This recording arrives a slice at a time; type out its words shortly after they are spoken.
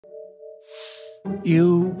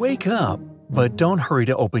You wake up, but don't hurry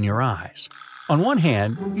to open your eyes. On one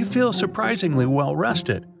hand, you feel surprisingly well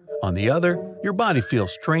rested. On the other, your body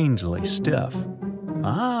feels strangely stiff.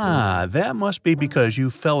 That must be because you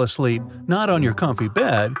fell asleep not on your comfy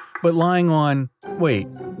bed, but lying on… Wait,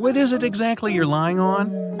 what is it exactly you're lying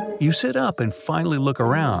on? You sit up and finally look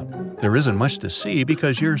around. There isn't much to see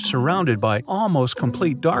because you're surrounded by almost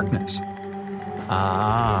complete darkness.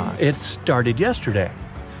 It started yesterday.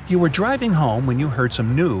 You were driving home when you heard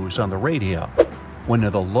some news on the radio. One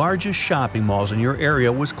of the largest shopping malls in your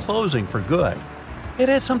area was closing for good. It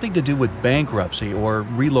had something to do with bankruptcy or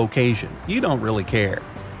relocation. You don't really care.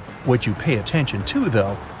 What you pay attention to,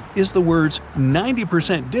 though, is the words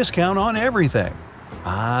 90% discount on everything.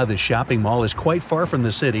 The shopping mall is quite far from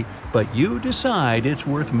the city, but you decide it's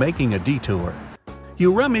worth making a detour.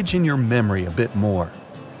 You rummage in your memory a bit more.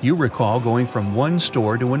 You recall going from one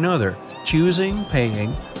store to another, choosing,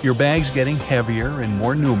 paying, your bags getting heavier and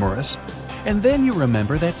more numerous. And then you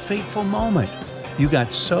remember that fateful moment. You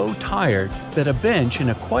got so tired that a bench in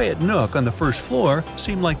a quiet nook on the first floor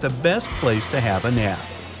seemed like the best place to have a nap.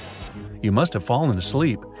 You must have fallen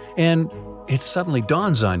asleep, and it suddenly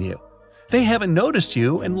dawns on you. They haven't noticed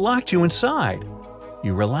you and locked you inside.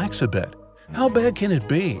 You relax a bit. How bad can it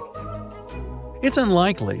be? It's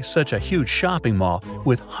unlikely such a huge shopping mall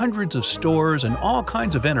with hundreds of stores and all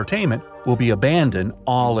kinds of entertainment will be abandoned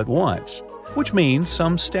all at once, which means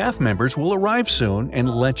some staff members will arrive soon and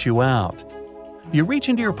let you out. You reach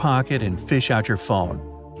into your pocket and fish out your phone.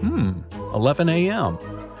 11 a.m.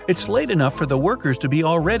 It's late enough for the workers to be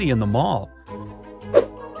already in the mall.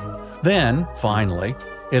 Then, finally,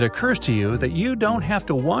 it occurs to you that you don't have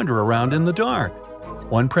to wander around in the dark.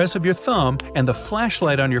 One press of your thumb and the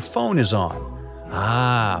flashlight on your phone is on.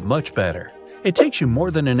 Much better. It takes you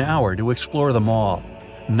more than an hour to explore the mall.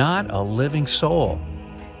 Not a living soul.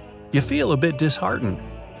 You feel a bit disheartened.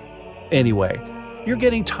 Anyway, you're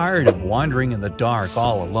getting tired of wandering in the dark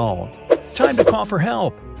all alone. Time to call for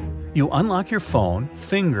help. You unlock your phone,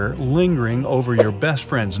 finger lingering over your best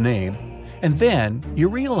friend's name, and then you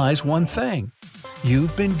realize one thing.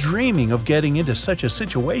 You've been dreaming of getting into such a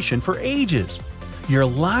situation for ages. You're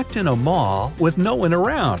locked in a mall with no one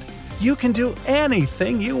around. You can do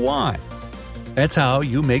anything you want. That's how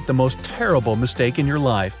you make the most terrible mistake in your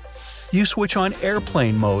life. You switch on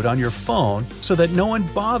airplane mode on your phone so that no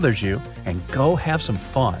one bothers you and go have some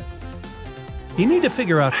fun. You need to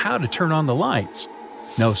figure out how to turn on the lights.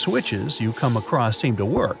 No switches you come across seem to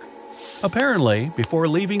work. Apparently, before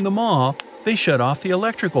leaving the mall, they shut off the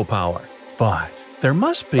electrical power. But there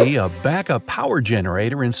must be a backup power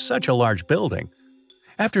generator in such a large building.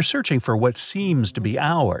 After searching for what seems to be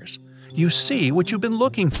hours, you see what you've been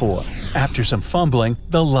looking for. After some fumbling,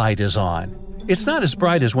 the light is on. It's not as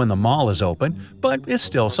bright as when the mall is open, but it's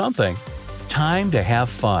still something. Time to have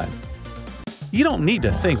fun. You don't need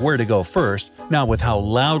to think where to go first, not with how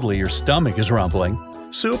loudly your stomach is rumbling.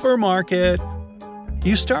 Supermarket!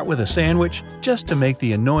 You start with a sandwich just to make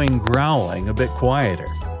the annoying growling a bit quieter.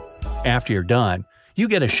 After you're done, you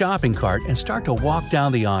get a shopping cart and start to walk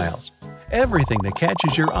down the aisles. Everything that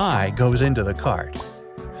catches your eye goes into the cart.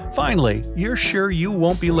 Finally, you're sure you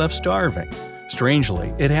won't be left starving.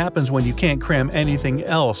 Strangely, it happens when you can't cram anything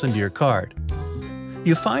else into your cart.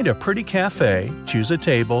 You find a pretty cafe, choose a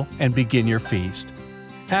table, and begin your feast.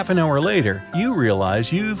 Half an hour later, you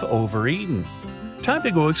realize you've overeaten. Time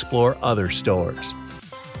to go explore other stores.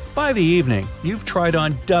 By the evening, you've tried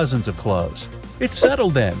on dozens of clothes. It's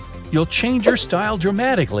settled then. You'll change your style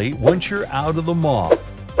dramatically once you're out of the mall.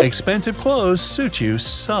 Expensive clothes suit you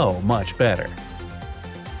so much better.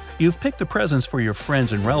 You've picked the presents for your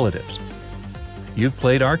friends and relatives. You've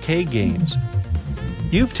played arcade games.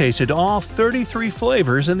 You've tasted all 33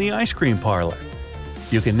 flavors in the ice cream parlor.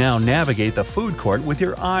 You can now navigate the food court with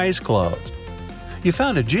your eyes closed. You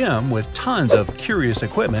found a gym with tons of curious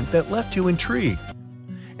equipment that left you intrigued.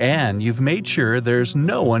 And you've made sure there's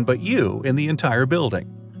no one but you in the entire building.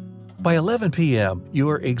 By 11 p.m.,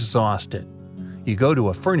 you're exhausted. You go to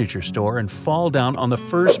a furniture store and fall down on the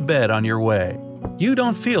first bed on your way. You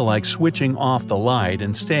don't feel like switching off the light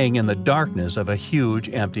and staying in the darkness of a huge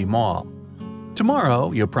empty mall.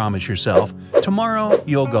 Tomorrow, you promise yourself, tomorrow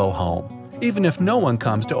you'll go home. Even if no one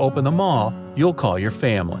comes to open the mall, you'll call your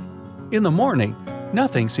family. In the morning,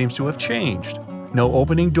 nothing seems to have changed. No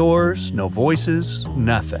opening doors, no voices,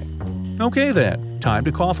 nothing. Okay then, time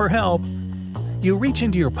to call for help. You reach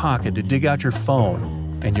into your pocket to dig out your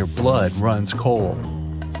phone, and your blood runs cold.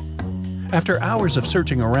 After hours of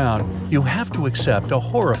searching around, you have to accept a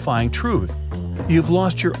horrifying truth. You've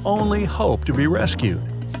lost your only hope to be rescued.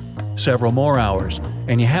 Several more hours,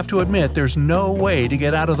 and you have to admit there's no way to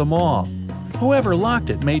get out of the mall. Whoever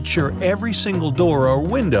locked it made sure every single door or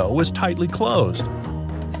window was tightly closed.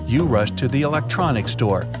 You rushed to the electronics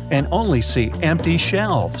store and only see empty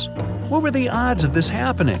shelves. What were the odds of this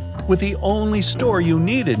happening, with the only store you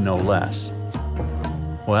needed, no less?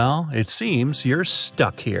 Well, it seems you're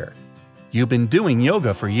stuck here. You've been doing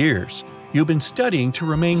yoga for years. You've been studying to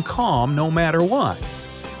remain calm no matter what.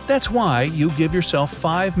 That's why you give yourself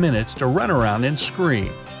 5 minutes to run around and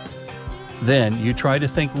scream. Then you try to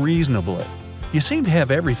think reasonably. You seem to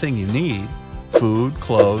have everything you need: food,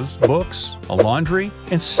 clothes, books, a laundry,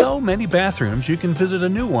 and so many bathrooms you can visit a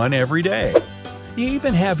new one every day. You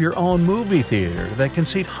even have your own movie theater that can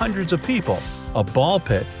seat hundreds of people, a ball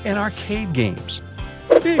pit, and arcade games.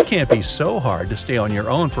 It can't be so hard to stay on your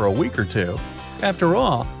own for a week or two. After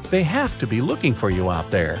all, they have to be looking for you out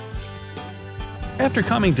there. After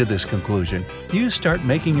coming to this conclusion, you start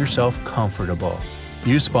making yourself comfortable.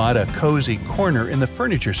 You spot a cozy corner in the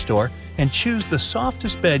furniture store and choose the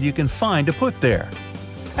softest bed you can find to put there.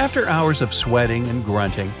 After hours of sweating and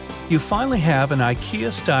grunting, you finally have an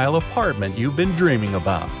IKEA-style apartment you've been dreaming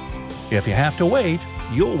about. If you have to wait,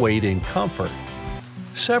 you'll wait in comfort.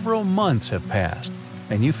 Several months have passed,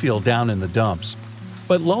 and you feel down in the dumps.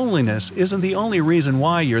 But loneliness isn't the only reason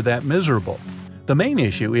why you're that miserable. The main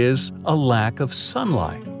issue is a lack of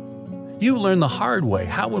sunlight. You learn the hard way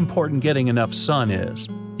how important getting enough sun is.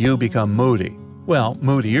 You become moody. Well,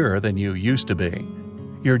 moodier than you used to be.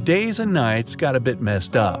 Your days and nights got a bit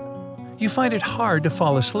messed up. You find it hard to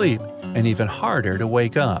fall asleep and even harder to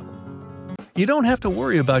wake up. You don't have to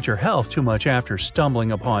worry about your health too much after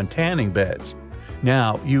stumbling upon tanning beds.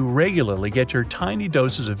 Now you regularly get your tiny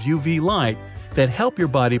doses of UV light that help your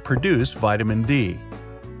body produce vitamin D.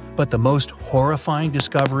 But the most horrifying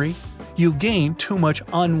discovery? You gain too much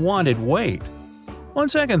unwanted weight. On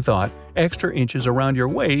second thought, extra inches around your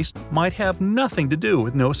waist might have nothing to do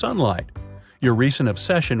with no sunlight. Your recent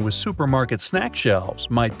obsession with supermarket snack shelves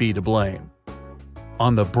might be to blame.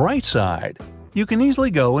 On the bright side, you can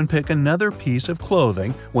easily go and pick another piece of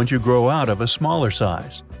clothing once you grow out of a smaller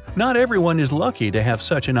size. Not everyone is lucky to have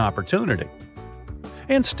such an opportunity.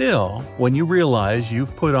 And still, when you realize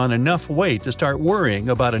you've put on enough weight to start worrying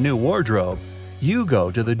about a new wardrobe, you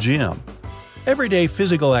go to the gym. Everyday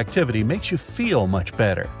physical activity makes you feel much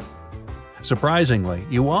better. Surprisingly,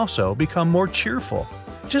 you also become more cheerful,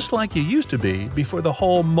 just like you used to be before the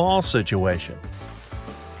whole mall situation.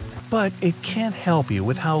 But it can't help you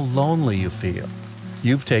with how lonely you feel.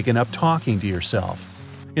 You've taken up talking to yourself.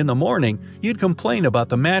 In the morning, you'd complain about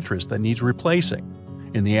the mattress that needs replacing.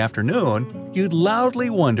 In the afternoon, you'd loudly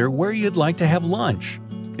wonder where you'd like to have lunch.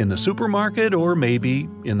 In the supermarket or maybe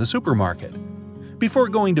in the supermarket. Before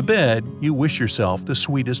going to bed, you wish yourself the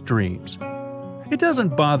sweetest dreams. It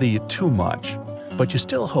doesn't bother you too much, but you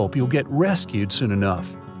still hope you'll get rescued soon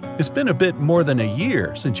enough. It's been a bit more than a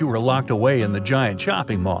year since you were locked away in the giant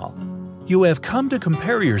shopping mall. You have come to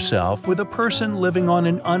compare yourself with a person living on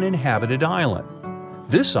an uninhabited island.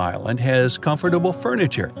 This island has comfortable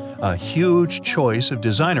furniture, a huge choice of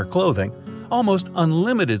designer clothing, almost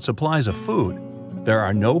unlimited supplies of food. There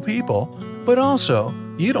are no people, but also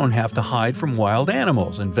you don't have to hide from wild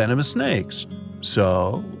animals and venomous snakes.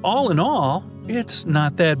 So, all in all, it's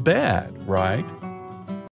not that bad, right?